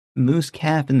Moose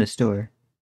calf in the store.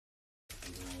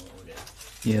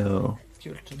 Yo.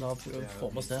 Kult. Da får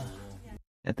vi oss det.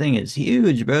 That thing is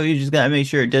huge, bro. You just gotta make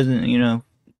sure it doesn't, you know,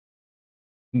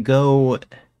 go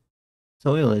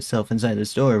soil itself inside the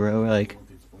store, bro. Like,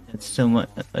 it's so much.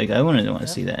 Like, I wouldn't want to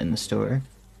see that in the store.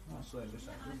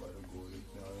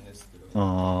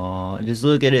 Oh, just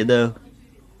look at it though.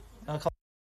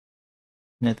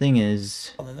 That thing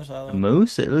is a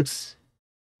moose. It looks.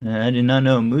 I did not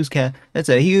know a moose calf. That's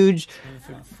a huge.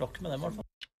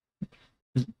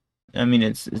 I mean,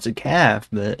 it's a calf,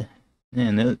 but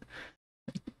man,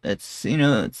 that's, you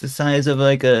know, it's the size of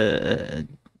like a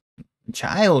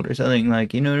child or something.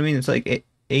 Like, you know what I mean? It's like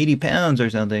 80 pounds or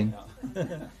something.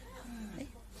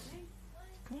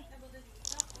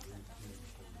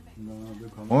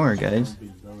 More, guys.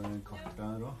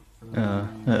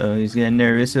 Uh-oh, he's getting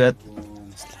nervous about...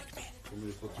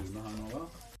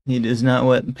 He does not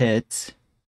want pets.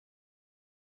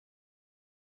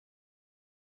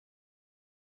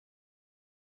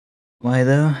 Why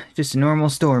though? Just a normal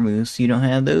store moose. You don't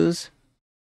have those?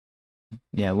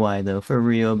 Yeah, why though? For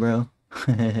real, bro.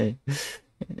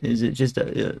 Is it just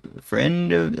a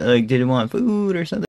friend of, like, did it want food or something?